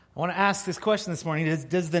I want to ask this question this morning.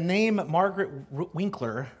 Does the name Margaret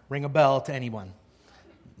Winkler ring a bell to anyone?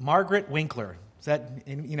 Margaret Winkler. Is that,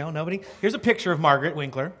 nobody? Here's a picture of Margaret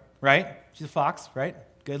Winkler, right? She's a fox, right?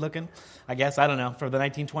 Good looking, I guess. I don't know. For the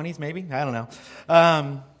 1920s, maybe? I don't know.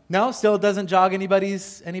 No? Still doesn't jog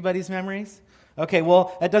anybody's memories? Okay,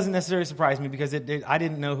 well, that doesn't necessarily surprise me because I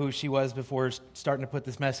didn't know who she was before starting to put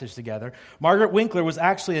this message together. Margaret Winkler was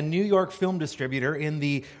actually a New York film distributor in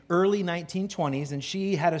the early 1920s, and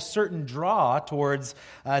she had a certain draw towards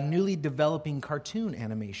newly developing cartoon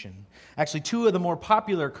animation. Actually, two of the more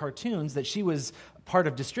popular cartoons that she was part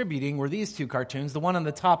of distributing were these two cartoons. The one on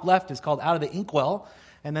the top left is called Out of the Inkwell,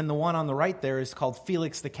 and then the one on the right there is called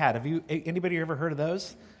Felix the Cat. Have anybody ever heard of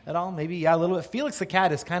those at all? Maybe, yeah, a little bit. Felix the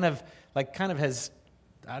Cat is kind of has,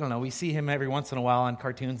 I don't know, we see him every once in a while on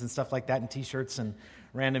cartoons and stuff like that, and T-shirts and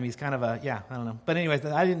random. He's kind of I don't know. But anyways,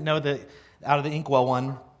 I didn't know the Out of the Inkwell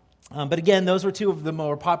one. But again, those were two of the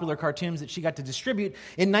more popular cartoons that she got to distribute.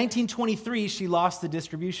 In 1923, she lost the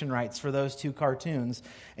distribution rights for those two cartoons.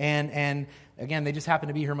 And again, they just happened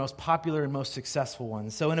to be her most popular and most successful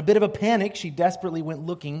ones. So in a bit of a panic, she desperately went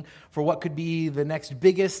looking for what could be the next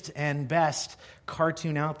biggest and best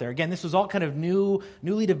cartoon out there. Again, this was all kind of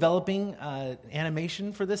newly developing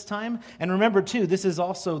animation for this time. And remember, too, this is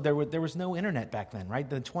also, there was no internet back then, right?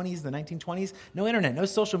 The 1920s, no internet, no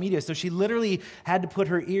social media. So she literally had to put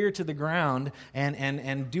her ear to the ground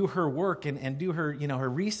and do her work and do her, her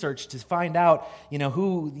research to find out,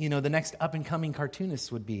 who, the next up-and-coming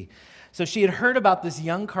cartoonists would be. So she had heard about this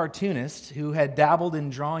young cartoonist who had dabbled in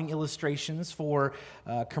drawing illustrations for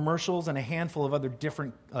commercials and a handful of other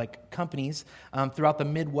different companies throughout the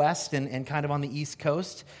Midwest and kind of on the East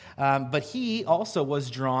Coast. But he also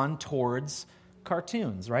was drawn towards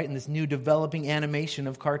cartoons, right? And this new developing animation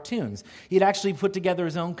of cartoons. He had actually put together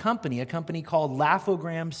his own company, a company called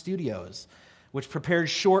Laugh-O-Gram Studios, which prepared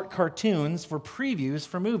short cartoons for previews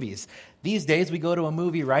for movies. These days, we go to a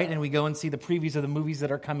movie, right, and we go and see the previews of the movies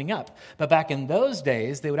that are coming up. But back in those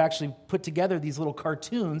days, they would actually put together these little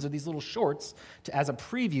cartoons or these little shorts as a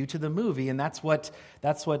preview to the movie, and that's what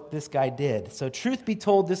this guy did. So truth be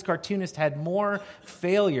told, this cartoonist had more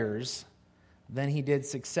failures than he did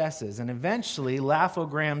successes, and eventually,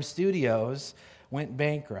 Laugh-O-Gram Studios went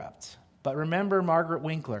bankrupt. But remember Margaret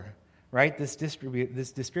Winkler, right? This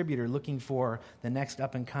distributor looking for the next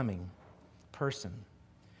up-and-coming person.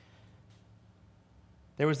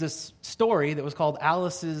 There was this story that was called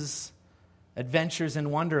Alice's Adventures in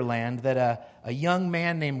Wonderland that a young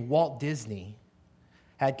man named Walt Disney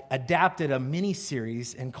had adapted a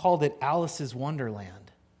miniseries and called it Alice's Wonderland.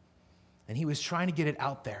 And he was trying to get it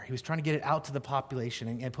out there. He was trying to get it out to the population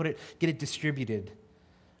and get it distributed.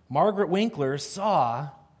 Margaret Winkler saw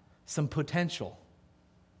some potential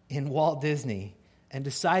in Walt Disney and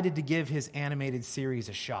decided to give his animated series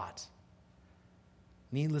a shot.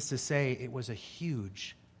 Needless to say, it was a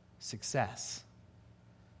huge success.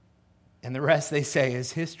 And the rest, they say,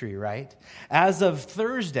 is history, right? As of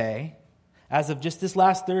just this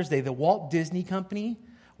last Thursday, the Walt Disney Company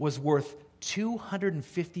was worth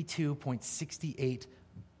 $252.68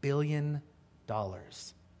 billion.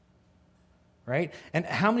 Right? And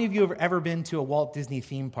how many of you have ever been to a Walt Disney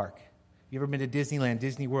theme park? You ever been to Disneyland,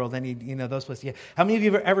 Disney World, any, those places? Yeah. How many of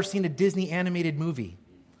you have ever seen a Disney animated movie?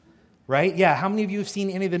 Right? Yeah. How many of you have seen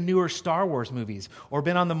any of the newer Star Wars movies? Or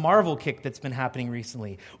been on the Marvel kick that's been happening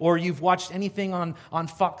recently? Or you've watched anything on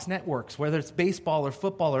Fox networks, whether it's baseball or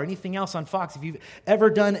football or anything else on Fox. If you've ever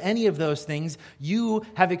done any of those things, you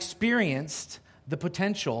have experienced the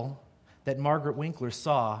potential that Margaret Winkler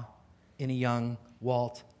saw in a young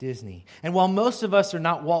Walt Disney. And while most of us are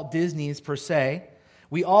not Walt Disneys per se,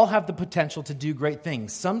 we all have the potential to do great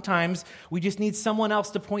things. Sometimes we just need someone else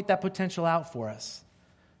to point that potential out for us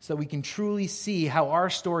so that we can truly see how our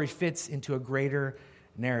story fits into a greater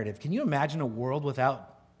narrative. Can you imagine a world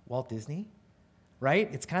without Walt Disney? Right?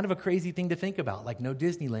 It's kind of a crazy thing to think about, like no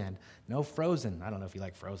Disneyland, no Frozen. I don't know if you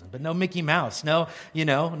like Frozen, but no Mickey Mouse, no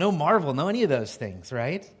Marvel, no any of those things,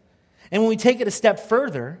 right? And when we take it a step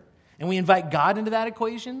further, and we invite God into that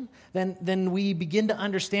equation, then we begin to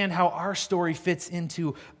understand how our story fits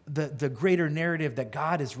into the greater narrative that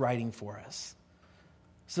God is writing for us.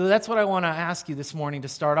 So that's what I want to ask you this morning to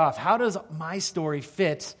start off. How does my story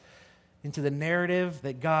fit into the narrative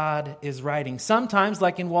that God is writing? Sometimes,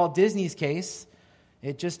 like in Walt Disney's case,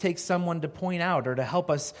 it just takes someone to point out or to help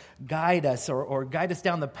us guide us or guide us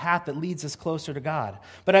down the path that leads us closer to God.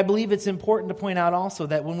 But I believe it's important to point out also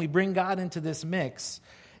that when we bring God into this mix,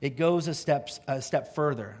 it goes a step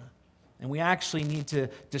further. And we actually need to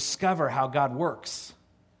discover how God works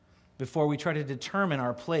before we try to determine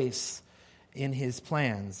our place in his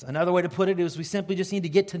plans. Another way to put it is we simply just need to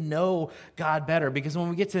get to know God better, because when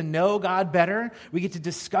we get to know God better, we get to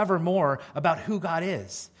discover more about who God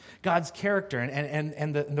is, God's character,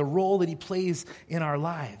 and the role that he plays in our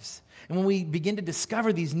lives. And when we begin to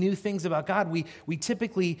discover these new things about God, we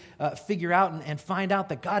typically figure out and find out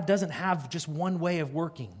that God doesn't have just one way of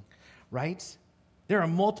working, right? There are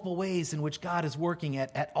multiple ways in which God is working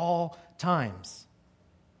at all times.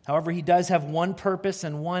 However, he does have one purpose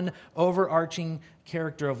and one overarching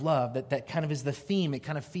character of love that kind of is the theme. It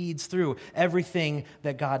kind of feeds through everything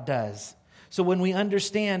that God does. So when we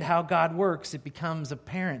understand how God works, it becomes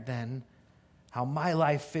apparent then how my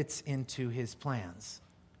life fits into his plans.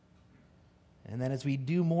 And then as we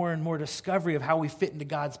do more and more discovery of how we fit into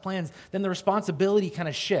God's plans, then the responsibility kind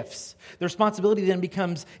of shifts. The responsibility then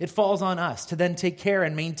becomes, it falls on us to then take care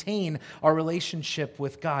and maintain our relationship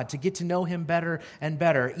with God, to get to know him better and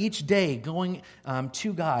better. Each day going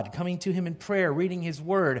to God, coming to him in prayer, reading his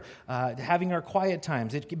word, having our quiet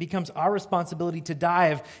times. It becomes our responsibility to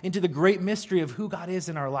dive into the great mystery of who God is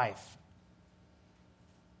in our life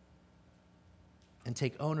and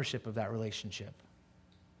take ownership of that relationship.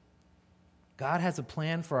 God has a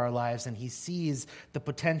plan for our lives, and he sees the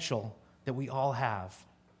potential that we all have.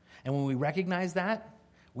 And when we recognize that,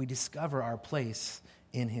 we discover our place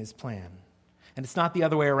in his plan. And it's not the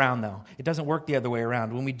other way around, though. It doesn't work the other way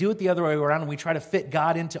around. When we do it the other way around and we try to fit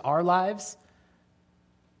God into our lives,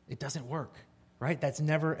 it doesn't work, right? That's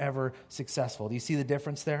never, ever successful. Do you see the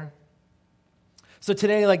difference there? So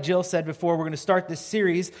today, like Jill said before, we're going to start this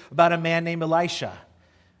series about a man named Elisha.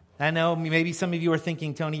 I know maybe some of you are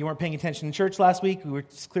thinking, Tony, you weren't paying attention in church last week. We were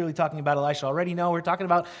clearly talking about Elisha already. No, we're talking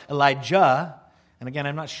about Elijah. And again,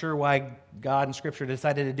 I'm not sure why God in Scripture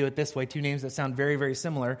decided to do it this way. Two names that sound very, very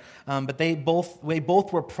similar. But they both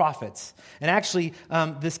were prophets. And actually,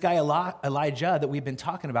 this guy Elijah that we've been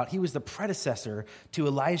talking about, he was the predecessor to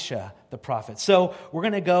Elisha, the prophet. So we're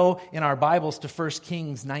going to go in our Bibles to 1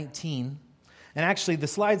 Kings 19. And actually, the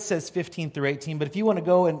slide says 15 through 18, but if you want to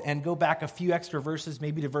go and go back a few extra verses,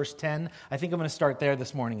 maybe to verse 10, I think I'm going to start there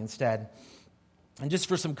this morning instead. And just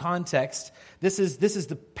for some context, this is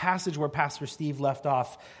the passage where Pastor Steve left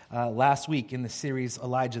off last week in the series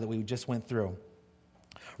Elijah that we just went through.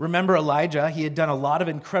 Remember Elijah, he had done a lot of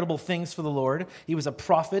incredible things for the Lord. He was a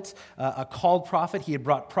prophet, a called prophet. He had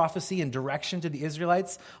brought prophecy and direction to the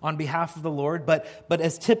Israelites on behalf of the Lord. But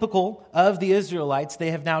as typical of the Israelites,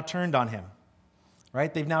 they have now turned on him.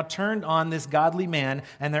 Right? They've now turned on this godly man,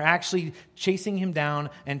 and they're actually chasing him down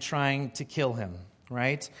and trying to kill him.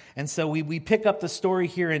 Right? And so we pick up the story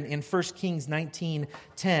here in 1 Kings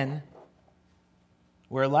 19:10,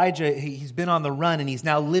 where Elijah, he's been on the run, and he's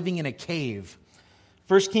now living in a cave.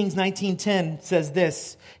 1 Kings 19:10 says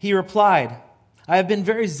this, he replied, I have been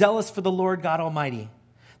very zealous for the Lord God Almighty.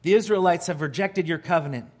 The Israelites have rejected your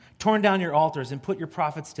covenant, torn down your altars, and put your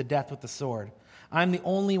prophets to death with the sword. I'm the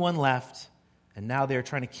only one left, and now they're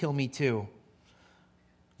trying to kill me too.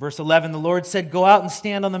 Verse 11, the Lord said, go out and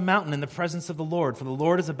stand on the mountain in the presence of the Lord, for the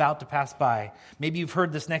Lord is about to pass by. Maybe you've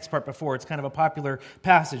heard this next part before. It's kind of a popular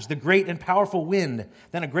passage. The great and powerful wind,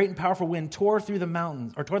 then a great and powerful wind tore the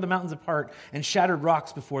mountains apart and shattered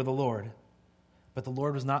rocks before the Lord. But the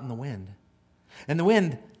Lord was not in the wind. And the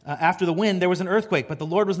wind, after the wind, there was an earthquake, but the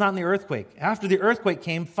Lord was not in the earthquake. After the earthquake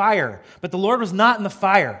came fire, but the Lord was not in the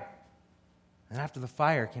fire. And after the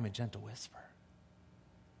fire came a gentle whisper.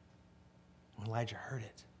 When Elijah heard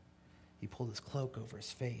it, he pulled his cloak over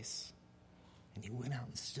his face, and he went out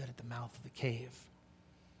and stood at the mouth of the cave.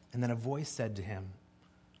 And then a voice said to him,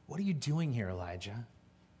 what are you doing here, Elijah?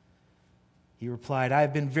 He replied, I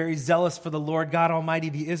have been very zealous for the Lord God Almighty.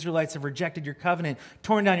 The Israelites have rejected your covenant,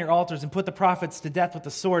 torn down your altars, and put the prophets to death with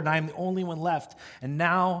the sword, and I am the only one left. And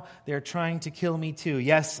now they are trying to kill me too.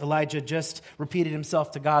 Yes, Elijah just repeated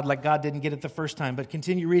himself to God like God didn't get it the first time. But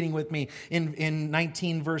continue reading with me in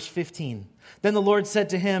 19 verse 15. Then the Lord said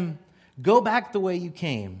to him, go back the way you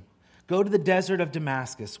came. Go to the desert of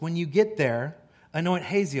Damascus. When you get there, anoint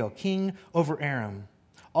Hazael, king over Aram.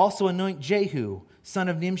 Also anoint Jehu, son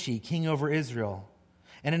of Nimshi, king over Israel.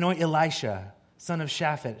 And anoint Elisha, son of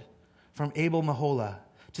Shaphat, from Abel-Meholah,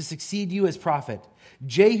 to succeed you as prophet.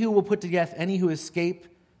 Jehu will put to death any who escape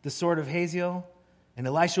the sword of Hazael, and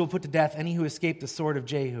Elisha will put to death any who escape the sword of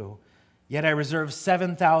Jehu. Yet I reserve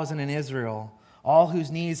 7,000 in Israel, all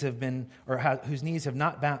whose knees have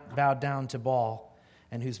not bowed down to Baal,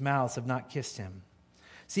 and whose mouths have not kissed him.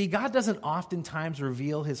 See, God doesn't oftentimes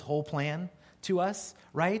reveal his whole plan to us,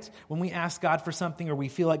 right? When we ask God for something or we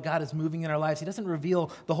feel like God is moving in our lives, he doesn't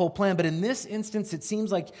reveal the whole plan. But in this instance, it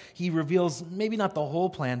seems like he reveals maybe not the whole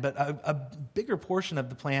plan, but a bigger portion of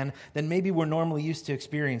the plan than maybe we're normally used to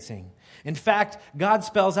experiencing. In fact, God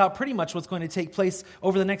spells out pretty much what's going to take place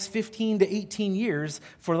over the next 15 to 18 years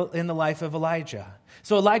in the life of Elijah.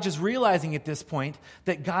 So Elijah's realizing at this point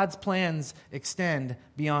that God's plans extend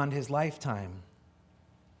beyond his lifetime.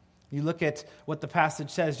 You look at what the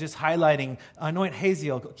passage says, just highlighting, anoint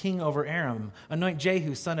Hazael, king over Aram, anoint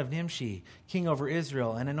Jehu, son of Nimshi, king over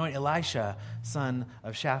Israel, and anoint Elisha, son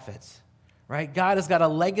of Shaphat. Right? God has got a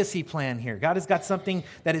legacy plan here. God has got something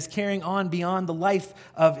that is carrying on beyond the life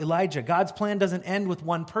of Elijah. God's plan doesn't end with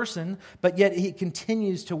one person, but yet he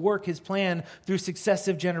continues to work his plan through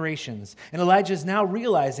successive generations. And Elijah is now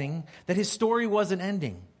realizing that his story wasn't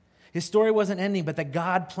ending. His story wasn't ending, but that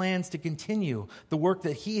God plans to continue the work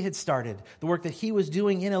that he had started, the work that he was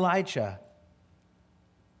doing in Elijah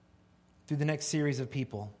through the next series of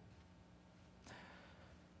people.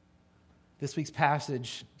 This week's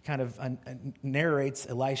passage kind of narrates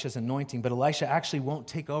Elisha's anointing, but Elisha actually won't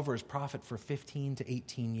take over as prophet for 15 to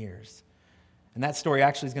 18 years. And that story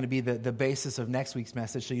actually is going to be the basis of next week's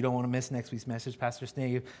message, so you don't want to miss next week's message. Pastor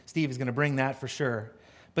Steve is going to bring that for sure.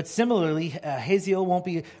 But similarly, Hazael will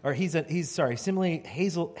be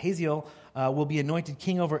anointed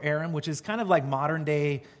king over Aram, which is kind of like modern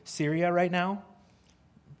day Syria right now.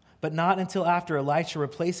 But not until after Elisha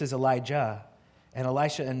replaces Elijah and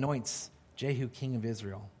Elisha anoints Jehu, king of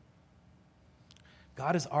Israel.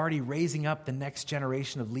 God is already raising up the next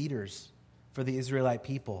generation of leaders for the Israelite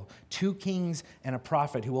people. 2 kings and a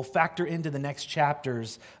prophet who will factor into the next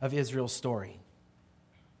chapters of Israel's story.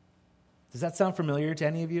 Does that sound familiar to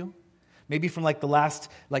any of you? Maybe from the last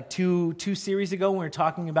two series ago when we were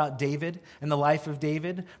talking about David and the life of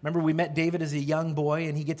David. Remember, we met David as a young boy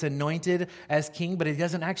and he gets anointed as king, but he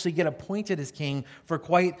doesn't actually get appointed as king for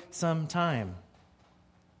quite some time.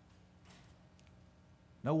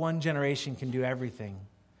 No one generation can do everything,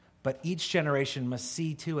 but each generation must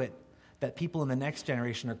see to it that people in the next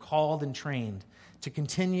generation are called and trained to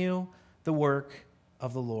continue the work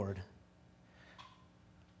of the Lord.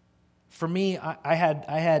 For me, I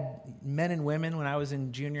had men and women when I was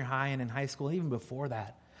in junior high and in high school, even before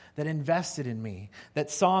that invested in me,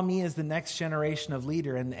 that saw me as the next generation of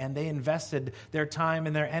leader, and they invested their time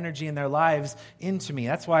and their energy and their lives into me.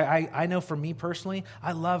 That's why I know for me personally,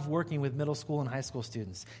 I love working with middle school and high school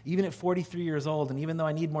students. Even at 43 years old, and even though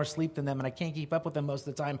I need more sleep than them and I can't keep up with them most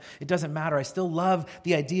of the time, it doesn't matter. I still love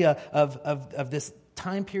the idea of this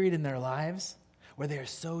time period in their lives where they are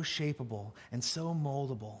so shapeable and so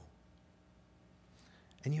moldable.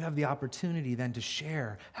 And you have the opportunity then to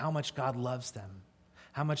share how much God loves them,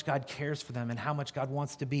 how much God cares for them, and how much God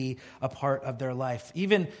wants to be a part of their life.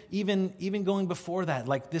 Even going before that,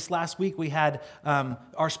 like this last week we had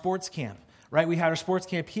our sports camp. Right, we had our sports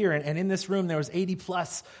camp here, and in this room there was 80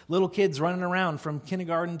 plus little kids running around from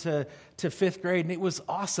kindergarten to 5th grade, and it was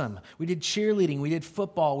awesome. We did cheerleading, we did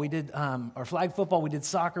football, we did our flag football, we did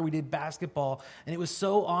soccer, we did basketball, and it was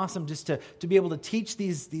so awesome just to be able to teach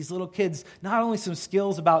these little kids not only some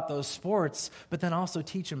skills about those sports, but then also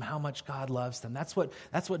teach them how much God loves them. That's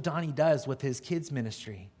what Donnie does with his kids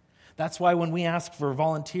ministry. That's why when we ask for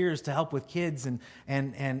volunteers to help with kids and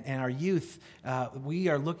our youth, we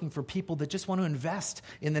are looking for people that just want to invest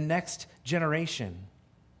in the next generation.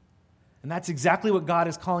 And that's exactly what God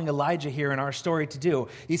is calling Elijah here in our story to do.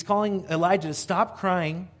 He's calling Elijah to stop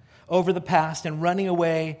crying over the past and running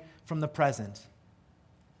away from the present.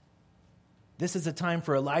 This is a time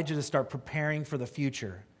for Elijah to start preparing for the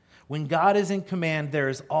future. When God is in command, there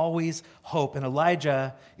is always hope. And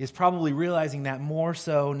Elijah is probably realizing that more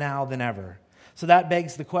so now than ever. So that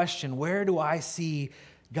begs the question, where do I see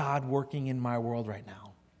God working in my world right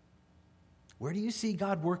now? Where do you see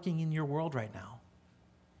God working in your world right now?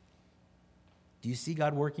 Do you see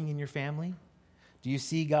God working in your family? Do you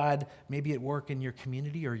see God maybe at work in your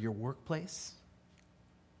community or your workplace?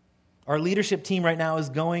 Our leadership team right now is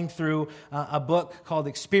going through a book called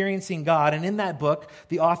Experiencing God. And in that book,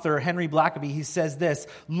 the author, Henry Blackaby, he says this: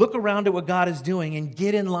 look around at what God is doing and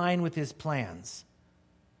get in line with his plans.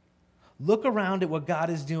 Look around at what God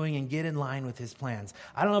is doing and get in line with his plans.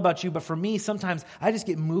 I don't know about you, but for me, sometimes I just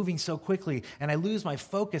get moving so quickly and I lose my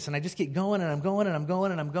focus and I just get going and I'm going and I'm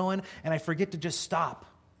going and I'm going and I forget to just stop.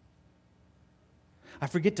 I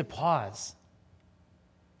forget to pause.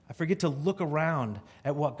 I forget to look around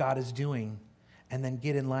at what God is doing and then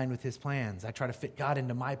get in line with his plans. I try to fit God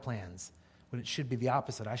into my plans when it should be the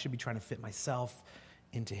opposite. I should be trying to fit myself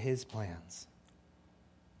into his plans.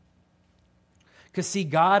 Because see,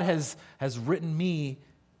 God has written me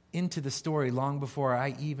into the story long before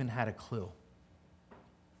I even had a clue.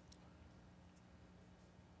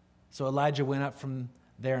 So Elijah went up from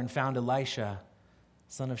there and found Elisha,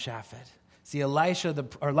 son of Shaphat. See, Elijah, the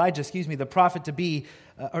prophet to be,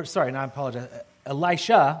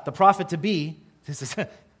 Elisha, the prophet to be, this is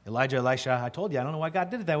Elisha, I told you, I don't know why God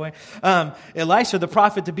did it that way. Elisha, the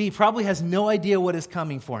prophet to be, probably has no idea what is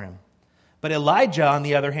coming for him. But Elijah, on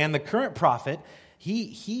the other hand, the current prophet,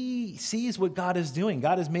 he sees what God is doing.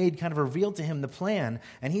 God has made kind of revealed to him the plan,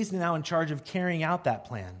 and he's now in charge of carrying out that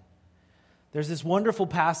plan. There's this wonderful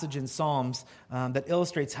passage in Psalms that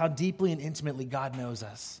illustrates how deeply and intimately God knows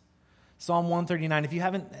us. Psalm 139, if you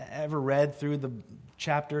haven't ever read through the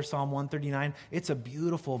chapter, Psalm 139, it's a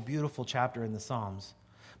beautiful, beautiful chapter in the Psalms.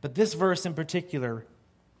 But this verse in particular,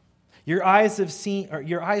 your eyes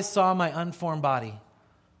saw my unformed body.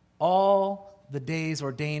 All the days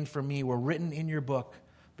ordained for me were written in your book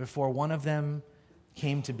before one of them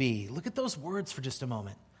came to be. Look at those words for just a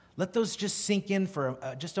moment. Let those just sink in for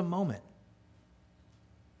just a moment.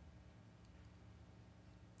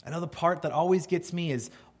 I know the part that always gets me is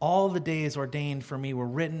all the days ordained for me were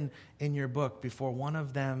written in your book before one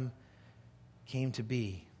of them came to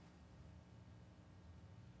be.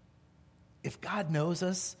 If God knows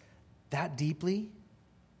us that deeply,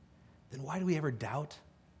 then why do we ever doubt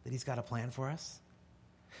that he's got a plan for us?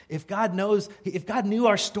 If God knew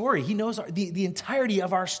our story, he knows the entirety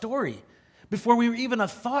of our story. Before we were even a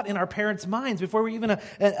thought in our parents' minds, before we were even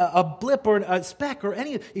a blip or a speck or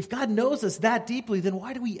any, if God knows us that deeply, then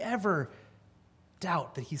why do we ever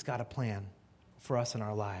doubt that he's got a plan for us in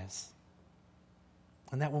our lives?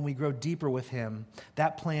 And that when we grow deeper with him,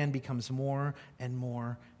 that plan becomes more and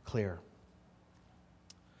more clear.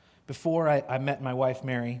 Before I met my wife,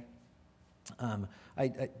 Mary,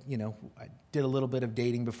 I did a little bit of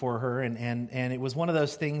dating before her, and it was one of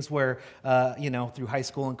those things where, through high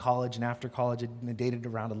school and college and after college, I dated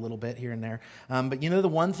around a little bit here and there. But the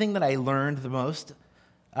one thing that I learned the most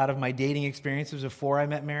out of my dating experiences before I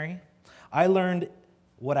met Mary, I learned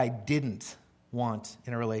what I didn't want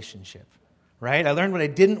in a relationship. Right? I learned what I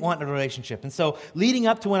didn't want in a relationship. And so leading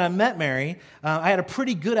up to when I met Mary, I had a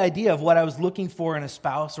pretty good idea of what I was looking for in a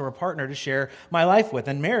spouse or a partner to share my life with.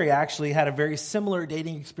 And Mary actually had a very similar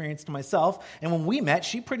dating experience to myself. And when we met,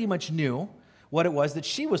 she pretty much knew what it was that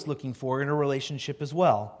she was looking for in a relationship as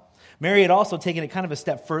well. Mary had also taken it kind of a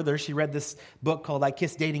step further. She read this book called I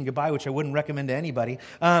Kissed Dating Goodbye, which I wouldn't recommend to anybody.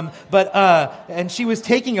 And she was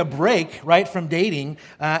taking a break, right, from dating.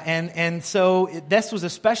 And so this was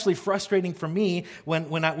especially frustrating for me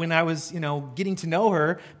when I was, getting to know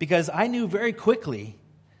her, because I knew very quickly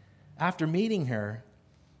after meeting her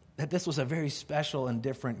that this was a very special and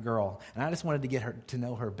different girl. And I just wanted to get her to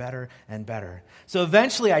know her better and better. So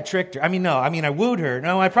eventually I tricked her. I wooed her.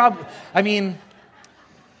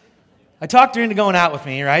 I talked her into going out with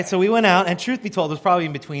me, right? So we went out, and truth be told, it was probably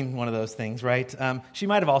in between one of those things, right? She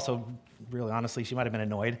might have also, really honestly, she might have been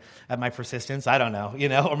annoyed at my persistence. I don't know,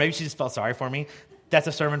 or maybe she just felt sorry for me. That's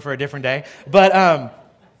a sermon for a different day. But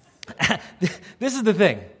this is the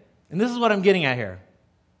thing, and this is what I'm getting at here.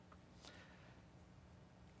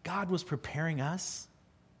 God was preparing us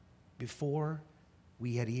before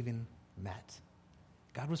we had even met.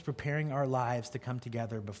 God was preparing our lives to come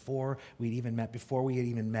together before we had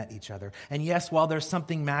even met each other. And yes, while there's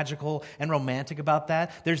something magical and romantic about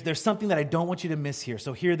that, there's something that I don't want you to miss here.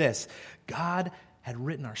 So hear this. God had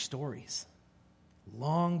written our stories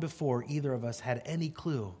long before either of us had any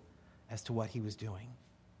clue as to what he was doing.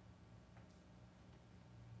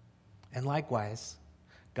 And likewise,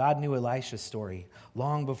 God knew Elisha's story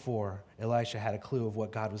long before Elisha had a clue of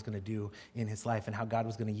what God was going to do in his life and how God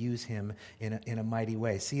was going to use him in a mighty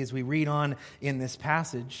way. See, as we read on in this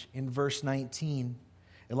passage, in verse 19,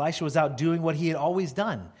 Elisha was out doing what he had always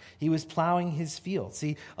done. He was plowing his field.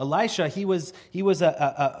 See, Elisha, he was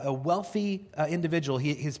a wealthy individual.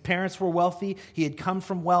 His parents were wealthy. He had come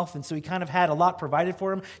from wealth, and so he kind of had a lot provided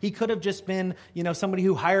for him. He could have just been, somebody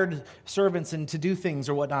who hired servants and to do things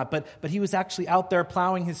or whatnot, but he was actually out there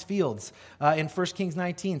plowing his fields in 1 Kings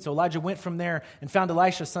 19. So Elijah went from there and found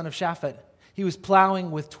Elisha, son of Shaphat. He was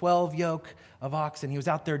plowing with 12 yoke of oxen. He was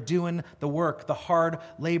out there doing the work, the hard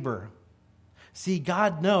labor. See,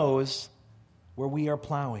 God knows where we are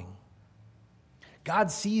plowing. God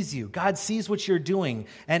sees you. God sees what you're doing.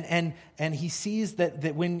 And he sees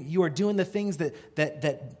that when you are doing the things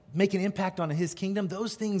that make an impact on his kingdom,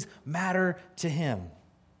 those things matter to him.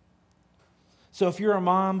 So if you're a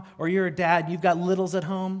mom or you're a dad, you've got littles at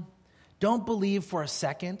home, don't believe for a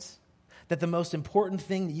second that the most important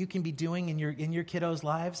thing that you can be doing in your kiddos'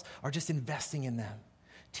 lives are just investing in them.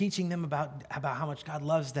 teaching them about how much God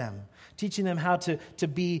loves them, teaching them how to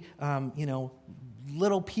be,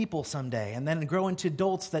 little people someday, and then grow into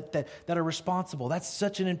adults that are responsible. That's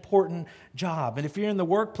such an important job. And if you're in the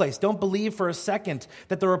workplace, don't believe for a second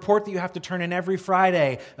that the report that you have to turn in every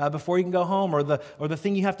Friday before you can go home, or the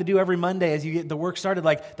thing you have to do every Monday as you get the work started,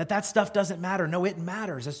 like that stuff doesn't matter. No, it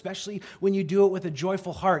matters, especially when you do it with a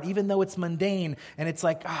joyful heart, even though it's mundane and it's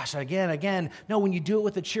like, gosh, again. No, when you do it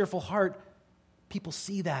with a cheerful heart, people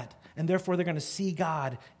see that, and therefore they're going to see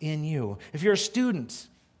God in you. If you're a student,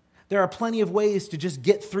 there are plenty of ways to just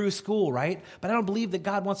get through school, right? But I don't believe that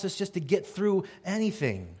God wants us just to get through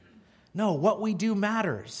anything. No, what we do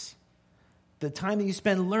matters. The time that you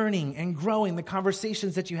spend learning and growing, the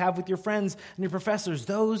conversations that you have with your friends and your professors,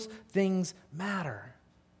 those things matter.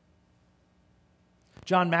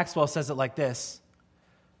 John Maxwell says it like this: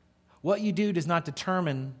 what you do does not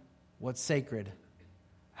determine what's sacred.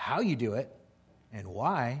 How you do it and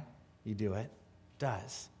why you do it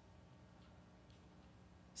does.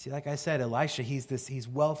 See, like I said, Elisha, he's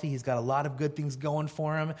wealthy. He's got a lot of good things going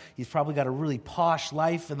for him. He's probably got a really posh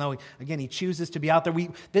life, and though, he chooses to be out there.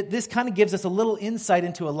 This kind of gives us a little insight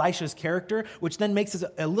into Elisha's character, which then makes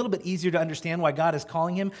it a little bit easier to understand why God is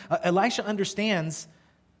calling him. Elisha understands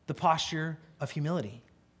the posture of humility.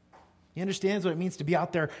 He understands what it means to be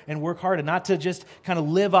out there and work hard and not to just kind of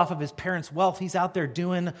live off of his parents' wealth. He's out there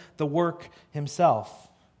doing the work himself.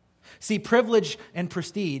 See, privilege and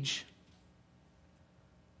prestige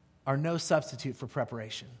are no substitute for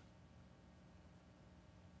preparation.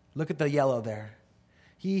 Look at the yellow there.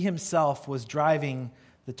 He himself was driving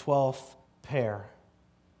the 12th pair.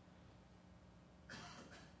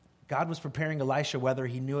 God was preparing Elisha whether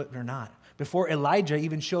he knew it or not. Before Elijah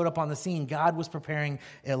even showed up on the scene, God was preparing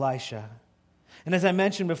Elisha. And as I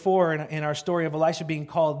mentioned before in our story of Elisha being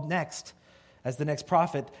called next as the next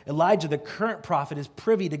prophet, Elijah, the current prophet, is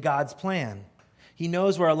privy to God's plan. He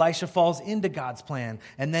knows where Elisha falls into God's plan,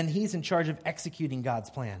 and then he's in charge of executing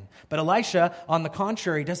God's plan. But Elisha, on the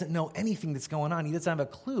contrary, doesn't know anything that's going on. He doesn't have a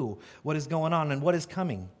clue what is going on and what is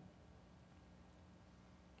coming.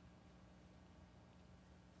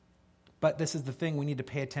 But this is the thing, we need to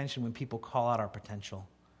pay attention when people call out our potential.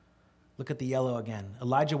 Look at the yellow again.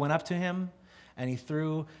 Elijah went up to him, and he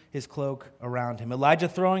threw his cloak around him. Elijah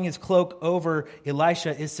throwing his cloak over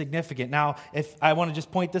Elisha is significant. Now, if I want to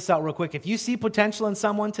just point this out real quick. If you see potential in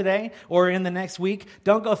someone today or in the next week,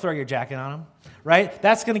 don't go throw your jacket on them, right?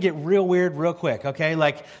 That's going to get real weird real quick, okay?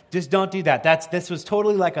 Like, just don't do that. This was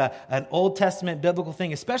totally like an Old Testament biblical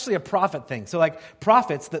thing, especially a prophet thing. So like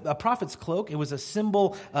a prophet's cloak, it was a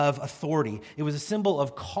symbol of authority. It was a symbol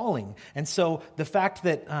of calling. And so the fact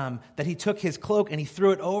that he took his cloak and he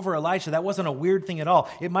threw it over Elisha, that wasn't a weird thing at all.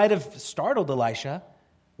 It might have startled Elisha.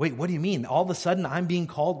 Wait, what do you mean? All of a sudden I'm being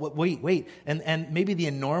called? Wait. And maybe the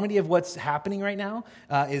enormity of what's happening right now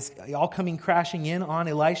is all coming crashing in on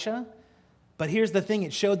Elisha. But here's the thing.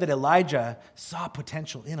 It showed that Elijah saw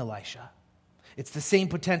potential in Elisha. It's the same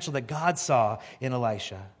potential that God saw in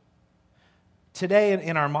Elisha. Today,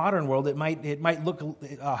 in our modern world, it might look,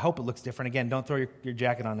 I hope it looks different. Again, don't throw your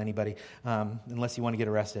jacket on anybody unless you want to get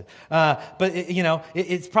arrested. But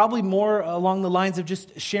it's probably more along the lines of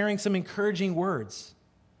just sharing some encouraging words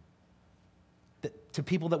to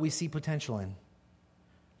people that we see potential in.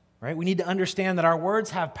 Right? We need to understand that our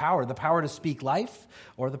words have power, the power to speak life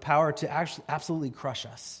or the power to actually absolutely crush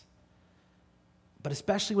us. But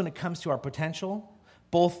especially when it comes to our potential,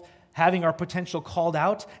 both having our potential called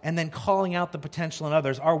out and then calling out the potential in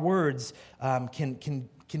others, our words can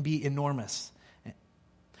be enormous.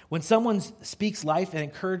 When someone speaks life and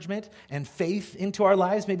encouragement and faith into our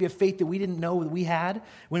lives, maybe a faith that we didn't know that we had,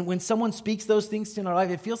 when someone speaks those things in our life,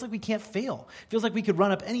 it feels like we can't fail. It feels like we could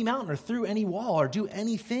run up any mountain or through any wall or do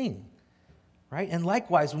anything, right? And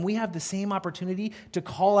likewise, when we have the same opportunity to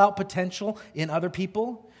call out potential in other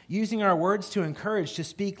people, using our words to encourage, to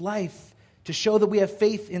speak life, to show that we have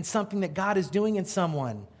faith in something that God is doing in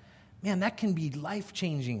someone, man, that can be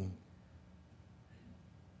life-changing.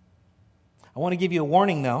 I want to give you a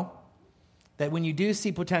warning, though, that when you do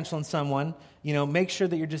see potential in someone, make sure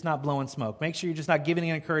that you're just not blowing smoke. Make sure you're just not giving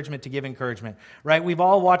encouragement to give encouragement, right? We've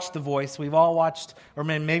all watched The Voice. We've all watched, or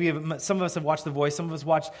maybe some of us have watched The Voice. Some of us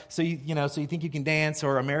watched So You Think You Can Dance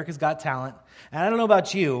or America's Got Talent. And I don't know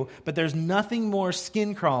about you, but there's nothing more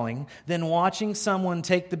skin-crawling than watching someone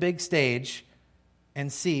take the big stage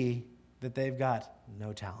and see that they've got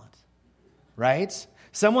no talent, right?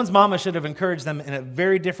 Someone's mama should have encouraged them in a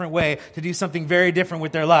very different way to do something very different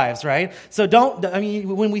with their lives, right? So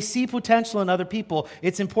when we see potential in other people,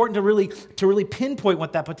 it's important to really pinpoint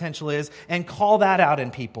what that potential is and call that out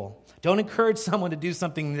in people. Don't encourage someone to do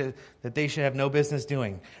something that they should have no business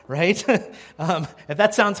doing, right? If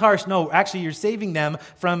that sounds harsh, no, actually you're saving them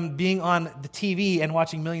from being on the TV and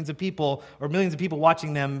watching millions of people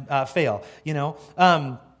watching them fail,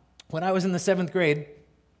 When I was in the 7th grade,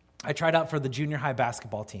 I tried out for the junior high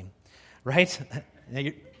basketball team, right?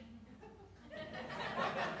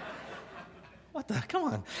 What the? Come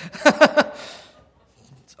on.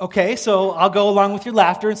 Okay, so I'll go along with your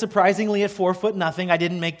laughter, and surprisingly at 4'0", I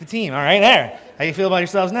didn't make the team. All right, there. How you feel about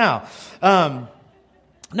yourselves now?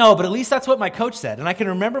 No, but at least that's what my coach said. And I can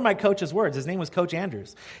remember my coach's words. His name was Coach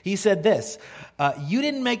Andrews. He said this, you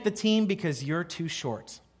didn't make the team because you're too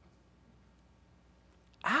short.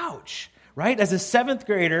 Ouch, right? As a 7th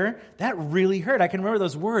grader, that really hurt. I can remember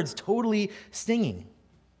those words totally stinging.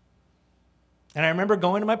 And I remember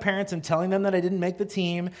going to my parents and telling them that I didn't make the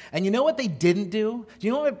team. And you know what they didn't do? Do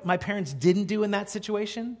you know what my parents didn't do in that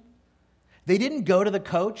situation? They didn't go to the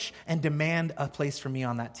coach and demand a place for me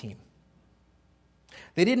on that team.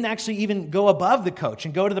 They didn't actually even go above the coach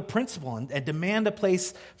and go to the principal and demand a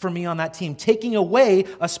place for me on that team, taking away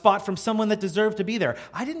a spot from someone that deserved to be there.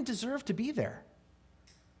 I didn't deserve to be there.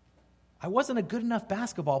 I wasn't a good enough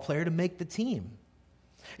basketball player to make the team.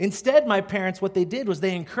 Instead, my parents, what they did was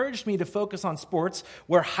they encouraged me to focus on sports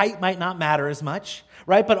where height might not matter as much,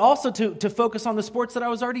 right? But also to focus on the sports that I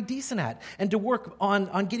was already decent at and to work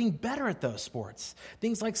on getting better at those sports.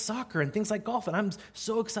 Things like soccer and things like golf. And I'm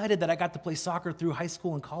so excited that I got to play soccer through high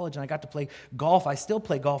school and college, and I got to play golf. I still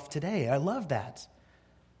play golf today. I love that.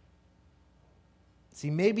 See,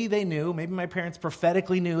 maybe maybe my parents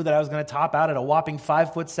prophetically knew that I was going to top out at a whopping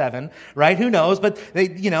 5'7", right? Who knows? But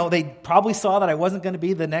they probably saw that I wasn't going to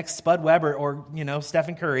be the next Spud Webb or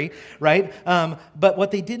Stephen Curry, right? But what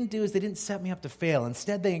they didn't do is they didn't set me up to fail.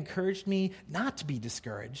 Instead, they encouraged me not to be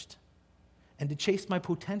discouraged and to chase my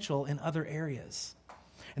potential in other areas.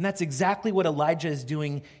 And that's exactly what Elijah is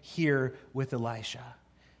doing here with Elisha.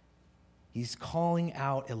 He's calling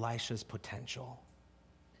out Elisha's potential.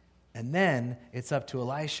 And then it's up to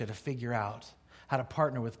Elisha to figure out how to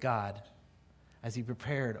partner with God as he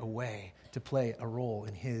prepared a way to play a role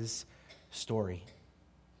in his story.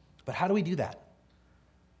 But how do we do that?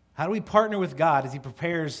 How do we partner with God as he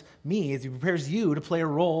prepares me, as he prepares you to play a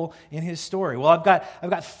role in his story? Well, I've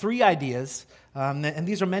got 3 ideas, and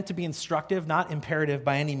these are meant to be instructive, not imperative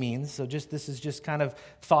by any means. So this is just kind of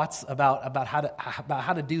thoughts about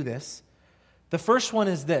how to do this. The first one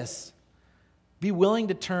is this. Be willing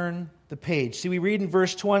to turn the page. See, we read in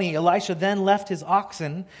verse 20, Elisha then left his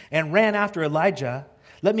oxen and ran after Elijah.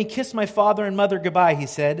 Let me kiss my father and mother goodbye, he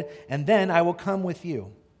said, and then I will come with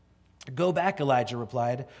you. Go back, Elijah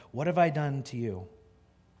replied. What have I done to you?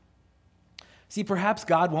 See, perhaps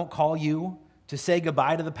God won't call you to say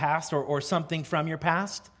goodbye to the past or something from your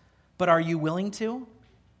past, but are you willing to?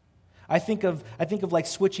 I think of like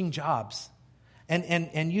switching jobs.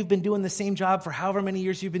 And you've been doing the same job for however many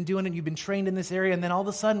years you've been doing it, you've been trained in this area, and then all of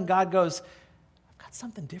a sudden God goes, I've got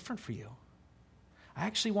something different for you. I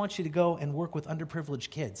actually want you to go and work with underprivileged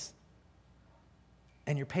kids.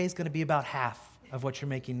 And your pay is going to be about half of what you're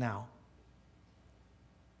making now.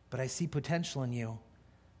 But I see potential in you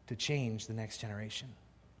to change the next generation.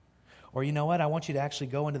 Or you know what? I want you to actually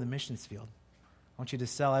go into the missions field. I want you to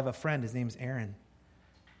sell. I have a friend, his name's Aaron.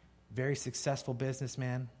 Very successful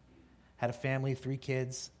businessman. Had a family, 3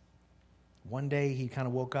 kids. One day he kind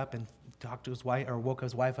of woke up and talked to his wife, or woke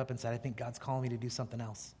his wife up and said, I think God's calling me to do something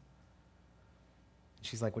else. And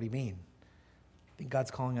she's like, what do you mean? I think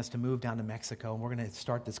God's calling us to move down to Mexico, and we're going to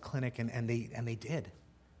start this clinic, and they did.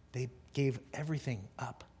 They gave everything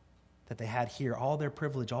up that they had here, all their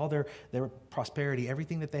privilege, all their prosperity,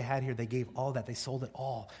 everything that they had here, they gave all that. They sold it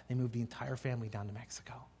all. They moved the entire family down to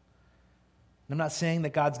Mexico. I'm not saying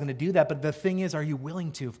that God's going to do that, but the thing is, are you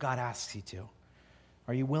willing to if God asks you to?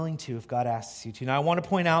 Are you willing to if God asks you to? Now, I want to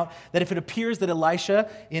point out that if it appears that Elisha,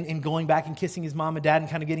 in going back and kissing his mom and dad and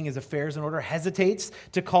kind of getting his affairs in order, hesitates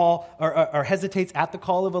to call or hesitates at the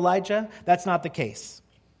call of Elijah, that's not the case.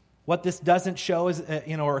 What this doesn't show is,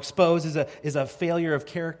 or expose is a failure of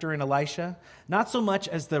character in Elisha, not so much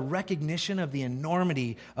as the recognition of the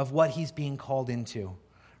enormity of what he's being called into.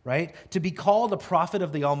 Right? To be called a prophet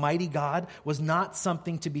of the Almighty God was not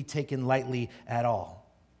something to be taken lightly at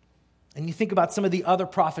all. And you think about some of the other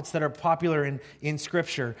prophets that are popular in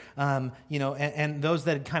Scripture, and those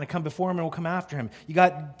that kind of come before him and will come after him. You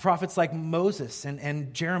got prophets like Moses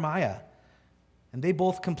and Jeremiah, and they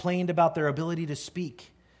both complained about their ability to speak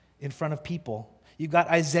in front of people. You've got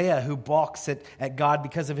Isaiah who balks at God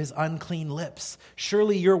because of his unclean lips.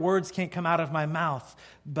 Surely your words can't come out of my mouth,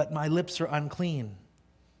 but my lips are unclean.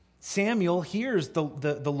 Samuel hears the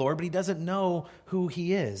Lord, but he doesn't know who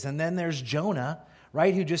he is. And then there's Jonah,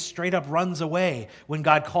 right, who just straight up runs away when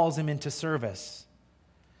God calls him into service.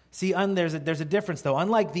 See, there's a difference, though.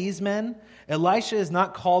 Unlike these men, Elisha is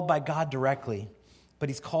not called by God directly, but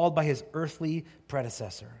he's called by his earthly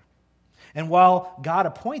predecessor. And while God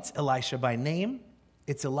appoints Elisha by name,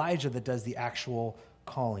 it's Elijah that does the actual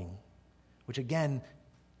calling, which again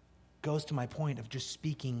goes to my point of just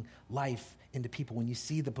speaking life into people. When you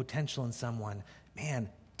see the potential in someone, man,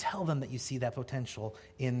 tell them that you see that potential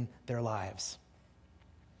in their lives.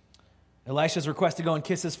 Elisha's request to go and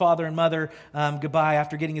kiss his father and mother goodbye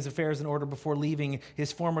after getting his affairs in order before leaving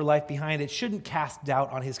his former life behind, it shouldn't cast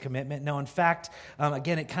doubt on his commitment. No, in fact,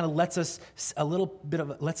 again, it kind of lets us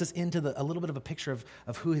into a little bit of a picture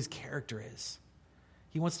of who his character is.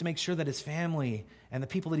 He wants to make sure that his family and the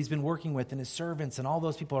people that he's been working with and his servants and all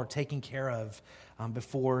those people are taken care of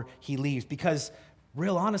before he leaves. Because,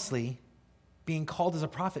 real honestly, being called as a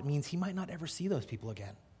prophet means he might not ever see those people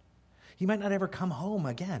again. He might not ever come home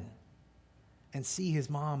again and see his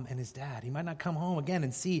mom and his dad. He might not come home again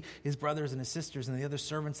and see his brothers and his sisters and the other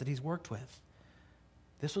servants that he's worked with.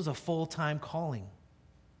 This was a full-time calling.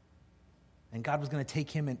 And God was going to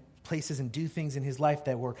take him in places and do things in his life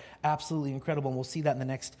that were absolutely incredible, and we'll see that in the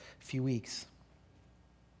next few weeks.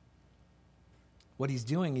 What he's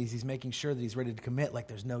doing is he's making sure that he's ready to commit like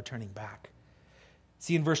there's no turning back.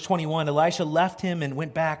 See, in verse 21, Elisha left him and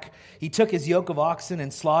went back. He took his yoke of oxen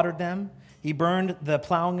and slaughtered them. He burned the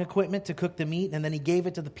plowing equipment to cook the meat, and then he gave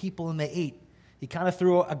it to the people, and they ate. He kind of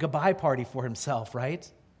threw a goodbye party for himself, right?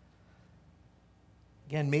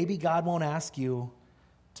 Again, maybe God won't ask you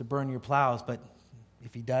to burn your plows, but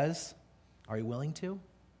if he does, are you willing to?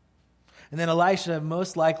 And then Elisha,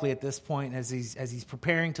 most likely at this point, as he's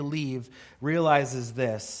preparing to leave, realizes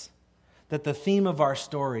this, that the theme of our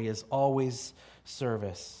story is always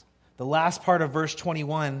service. The last part of verse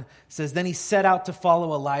 21 says, then he set out to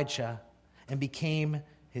follow Elijah and became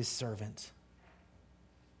his servant.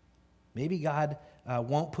 Maybe God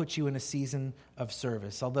won't put you in a season of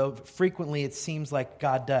service, although frequently it seems like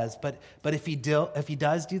God does. But if he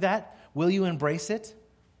does do that, will you embrace it?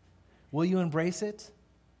 Will you embrace it?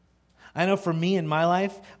 I know for me in my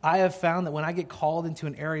life, I have found that when I get called into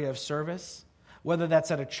an area of service, whether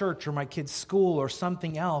that's at a church or my kid's school or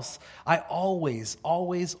something else, I always,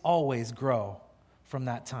 always, always grow from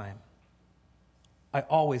that time. I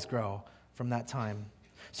always grow from that time.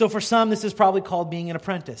 So for some, this is probably called being an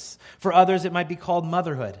apprentice. For others, it might be called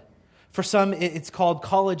motherhood. For some, it's called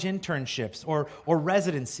college internships or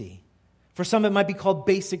residency. For some, it might be called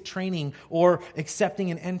basic training or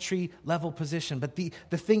accepting an entry-level position. But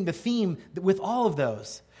the theme with all of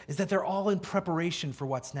those is that they're all in preparation for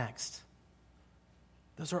what's next.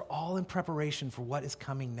 Those are all in preparation for what is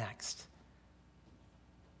coming next.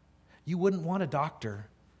 You wouldn't want a doctor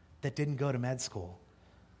that didn't go to med school,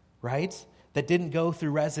 right? That didn't go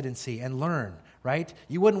through residency and learn, right?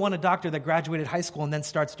 You wouldn't want a doctor that graduated high school and then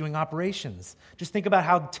starts doing operations. Just think about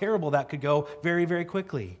how terrible that could go very, very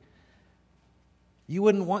quickly. You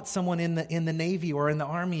wouldn't want someone in the Navy or in the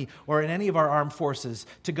Army or in any of our armed forces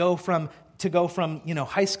to go from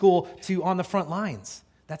high school to on the front lines.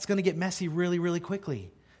 That's going to get messy really, really quickly.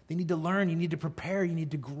 They need to learn. You need to prepare. You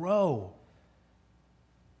need to grow.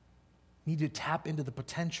 You need to tap into the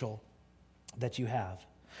potential that you have.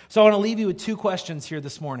 So I want to leave you with two questions here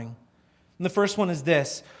this morning. And the first one is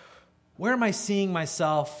this: where am I seeing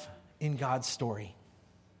myself in God's story?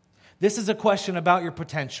 This is a question about your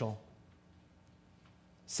potential.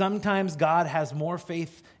 Sometimes God has more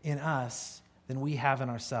faith in us than we have in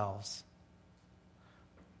ourselves.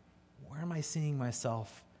 Where am I seeing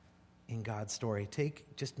myself in God's story?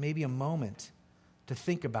 Take just maybe a moment to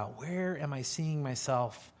think about, where am I seeing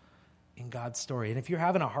myself in God's story? And if you're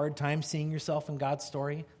having a hard time seeing yourself in God's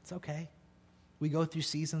story, it's okay. We go through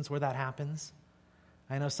seasons where that happens.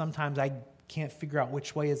 I know sometimes I can't figure out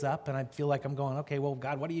which way is up, and I feel like I'm going, okay, well,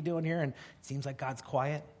 God, what are you doing here? And it seems like God's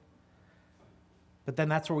quiet. But then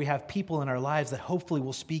that's where we have people in our lives that hopefully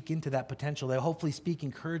will speak into that potential. They'll hopefully speak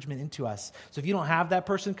encouragement into us. So if you don't have that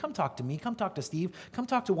person, come talk to me. Come talk to Steve. Come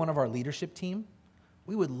talk to one of our leadership team.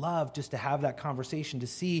 We would love just to have that conversation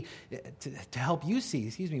to help you see,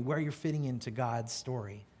 where you're fitting into God's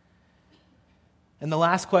story. And the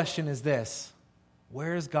last question is this: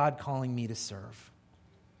 where is God calling me to serve?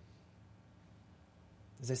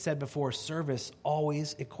 As I said before, service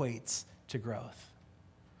always equates to growth.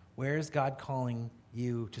 Where is God calling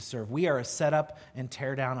you to serve? We are a set up and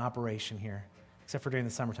tear down operation here. except for during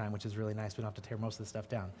the summertime, which is really nice. We don't have to tear most of the stuff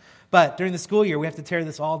down. But during the school year, we have to tear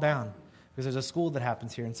this all down because there's a school that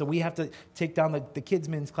happens here. And so we have to take down the kids'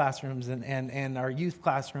 men's classrooms and our youth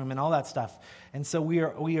classroom and all that stuff. And so we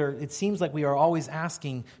are. It seems like we are always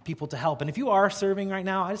asking people to help. And if you are serving right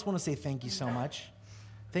now, I just want to say thank you so much.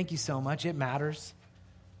 Thank you so much. It matters.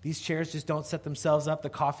 These chairs just don't set themselves up. The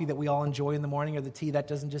coffee that we all enjoy in the morning or the tea, that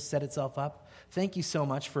doesn't just set itself up. Thank you so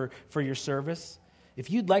much for your service. If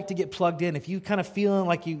you'd like to get plugged in, if you kind of feeling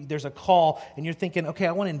like there's a call and you're thinking, okay,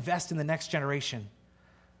 I want to invest in the next generation.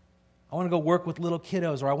 I want to go work with little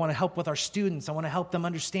kiddos, or I want to help with our students. I want to help them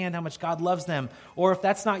understand how much God loves them. Or if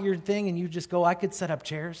that's not your thing and you just go, I could set up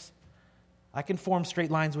chairs. I can form straight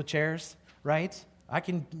lines with chairs, right? I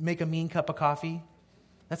can make a mean cup of coffee.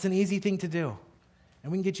 That's an easy thing to do.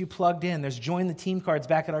 And we can get you plugged in. There's join the team cards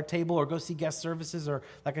back at our table, or go see guest services, or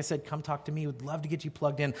like I said, come talk to me. We'd love to get you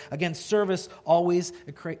plugged in. Again, service always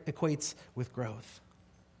equates with growth.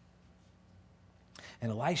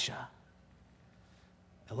 And Elisha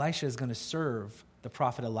is going to serve the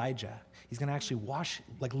prophet Elijah. He's going to actually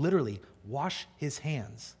literally wash his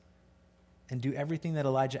hands and do everything that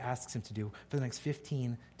Elijah asks him to do for the next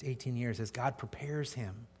 15 to 18 years as God prepares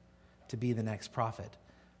him to be the next prophet.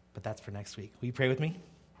 But that's for next week. Will you pray with me?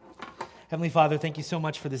 Heavenly Father, thank you so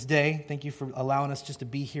much for this day. Thank you for allowing us just to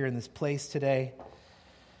be here in this place today.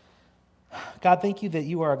 God, thank you that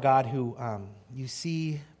you are a God who you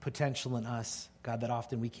see potential in us, God, that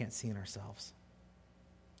often we can't see in ourselves.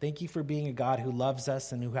 Thank you for being a God who loves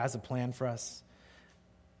us and who has a plan for us.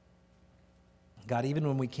 God, even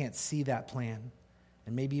when we can't see that plan,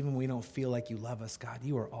 and maybe even when we don't feel like you love us, God,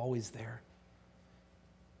 you are always there.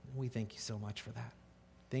 We thank you so much for that.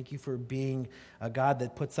 Thank you for being a God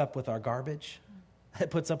that puts up with our garbage, that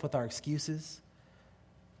puts up with our excuses.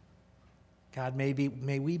 God, may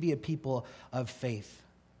we be a people of faith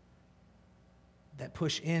that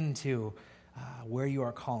push into where you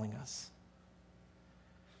are calling us.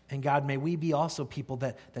 And God, may we be also people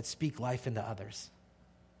that speak life into others.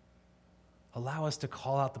 Allow us to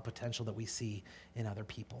call out the potential that we see in other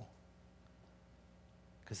people,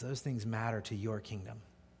 because those things matter to your kingdom.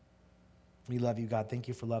 We love you, God. Thank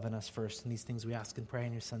you for loving us first. And these things we ask and pray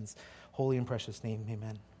in your Son's holy and precious name.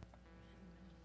 Amen.